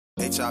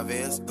Hey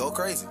Chavez, go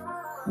crazy.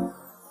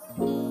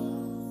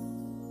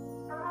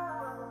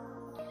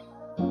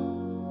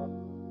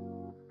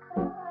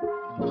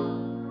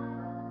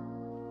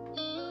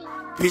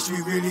 Bitch,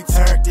 we really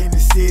turned in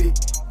the city.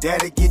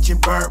 That'll get you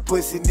burnt,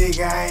 pussy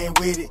nigga, I ain't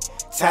with it.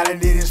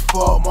 Talented as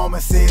fuck, mama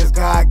says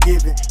God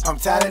given. I'm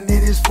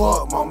talented as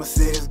fuck, mama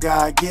says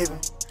God given.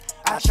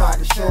 I tried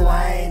to show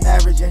I ain't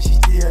average and she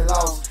still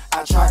lost.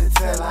 I tried to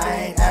tell her I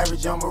ain't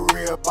average, I'm a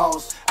real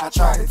boss. I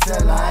tried to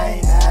tell her I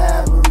ain't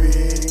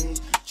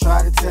average.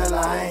 Try to tell her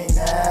I ain't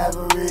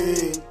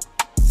average.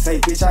 Say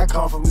bitch, I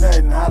come from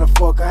nothing, how the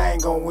fuck I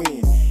ain't gon'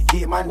 win?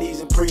 Hit my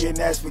knees and pray and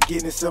ask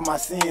forgiveness of my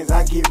sins.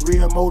 I get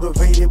real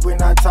motivated when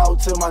I talk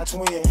to my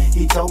twin.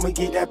 He told me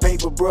get that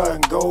paper, bruh,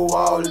 and go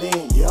all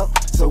in, yep.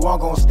 So I'm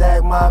gon'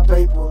 stack my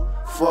paper.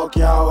 Fuck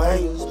y'all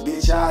haters,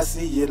 bitch, I'll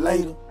see you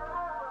later.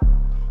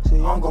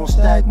 See, I'm gon'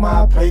 stack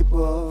my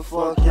paper.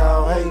 Fuck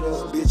y'all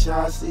haters, bitch,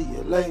 I'll see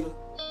you later.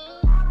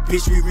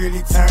 Bitch, we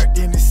really turned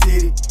in the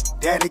city.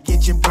 That'll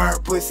get you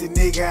burnt, pussy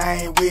nigga, I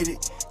ain't with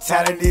it.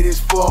 Talented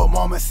as fuck,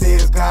 mama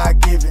says God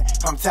given.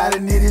 I'm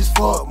talented as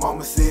fuck,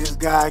 mama says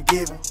God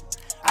given.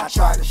 I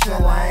tried to show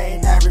I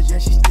ain't average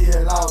and she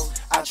still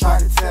lost. I tried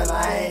to tell her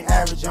I ain't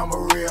average, I'm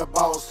a real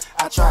boss.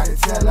 I tried to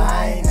tell her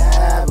I ain't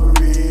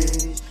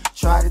average.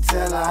 Try to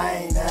tell her I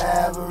ain't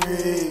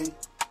average.